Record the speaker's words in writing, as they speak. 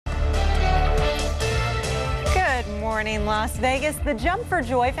morning, Las Vegas. The Jump for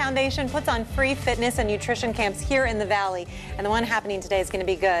Joy Foundation puts on free fitness and nutrition camps here in the Valley. And the one happening today is going to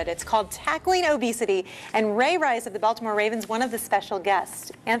be good. It's called Tackling Obesity. And Ray Rice of the Baltimore Ravens, one of the special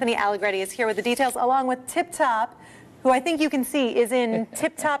guests. Anthony Alegrete is here with the details, along with Tip Top, who I think you can see is in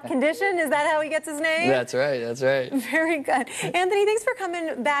tip-top condition. Is that how he gets his name? That's right, that's right. Very good. Anthony, thanks for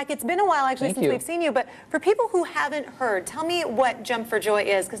coming back. It's been a while, actually, since we've seen you. But for people who haven't heard, tell me what Jump for Joy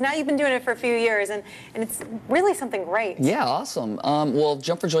is, because now you've been doing it for a few years, and it's really something great. Yeah, awesome. Well,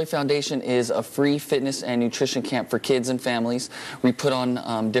 Jump for Joy Foundation is a free fitness and nutrition camp for kids and families. We put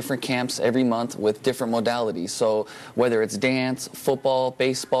on different camps every month with different modalities. So whether it's dance, football,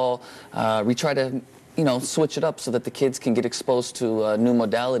 baseball, we try to switch it up so that the kids can get exposed to new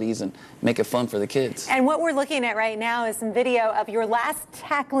modalities and make it fun for the kids. And what we're looking at right now is some video of your last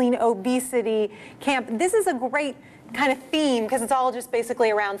Tackling Obesity camp. This is a great kind of theme because it's all just basically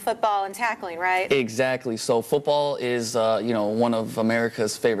around football and tackling, right? Exactly. So football is, one of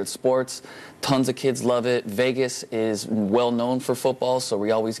America's favorite sports. Tons of kids love it. Vegas is well known for football, so we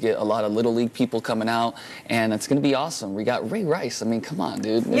always get a lot of Little League people coming out, and it's going to be awesome. We got Ray Rice. I mean, come on,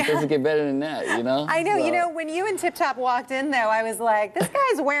 dude. It doesn't get better than that, you know? I know. So. When you and Tip Top walked in, though, I was like, this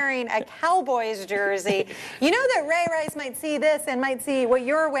guy's wearing a Cowboys jersey. You know that Ray Rice might see this and might see what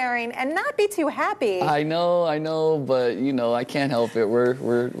you're wearing and not be too happy. I know, but, I can't help it.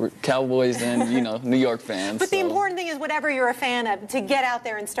 We're Cowboys and, New York fans. But the important thing is whatever you're a fan of, to get out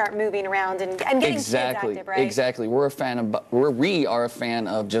there and start moving around and getting kids active, right? Exactly. We are a fan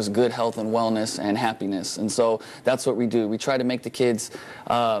of just good health and wellness and happiness, and so that's what we do. We try to make the kids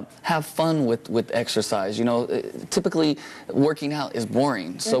have fun with exercise. Typically working out is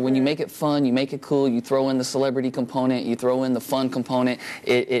boring, so when you make it fun, you make it cool, you throw in the celebrity component, you throw in the fun component,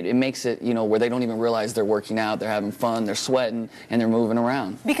 it makes it where they don't even realize they're working out, they're having fun, they're sweating, and they're moving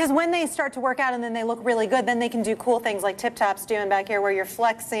around. Because when they start to work out and then they look really good, then they can do cool things like Tip Top's doing back here where you're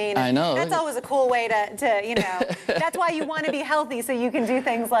flexing. I know. That's always a cool way to that's why you want to be healthy, so you can do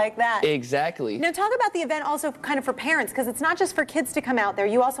things like that. Exactly. Now talk about the event also kind of for parents, because it's not just for kids to come out there.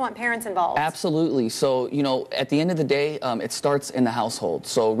 You also want parents involved. Absolutely. So, at the end of the day, it starts in the household.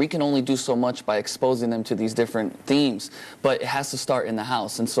 So we can only do so much by exposing them to these different themes, but it has to start in the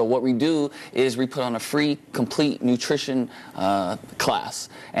house. And so what we do is we put on a free, complete nutrition class.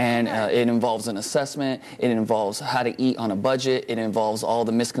 And it involves an assessment. It involves how to eat on a budget. It involves all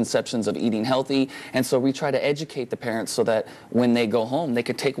the misconceptions of eating healthy. And so we try to educate the parents so that when they go home, they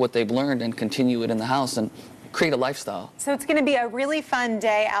can take what they've learned and continue it in the house and create a lifestyle. So it's going to be a really fun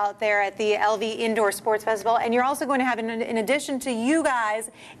day out there at the LV Indoor Sports Festival, and you're also going to have, in addition to you guys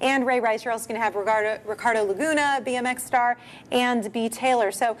and Ray Rice, you're also going to have Ricardo Laguna, BMX star, and B.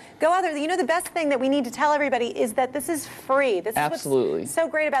 Taylor. So go out there. The best thing that we need to tell everybody is that this is free. This is what's so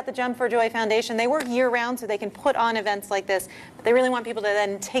great about the Jump for Joy Foundation. They work year-round, so they can put on events like this, but they really want people to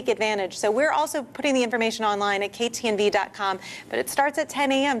then take advantage. So we're also putting the information online at ktnv.com, but it starts at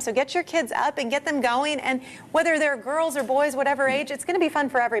 10 a.m., so get your kids up and get them going, and whether they're girls or boys, whatever age, it's going to be fun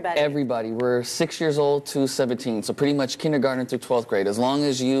for everybody. Everybody. We're 6 years old to 17, so pretty much kindergarten through 12th grade. As long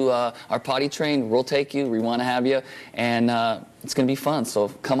as you are potty trained, we'll take you. We want to have you, and it's going to be fun. So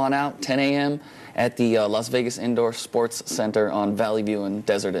come on out, 10 a.m. at the Las Vegas Indoor Sports Center on Valley View and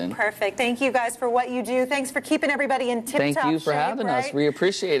Desert Inn. Perfect. Thank you guys for what you do. Thanks for keeping everybody in tip-top shape. Thank you for having us. We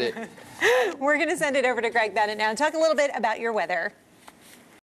appreciate it. We're going to send it over to Greg Bennett now and talk a little bit about your weather.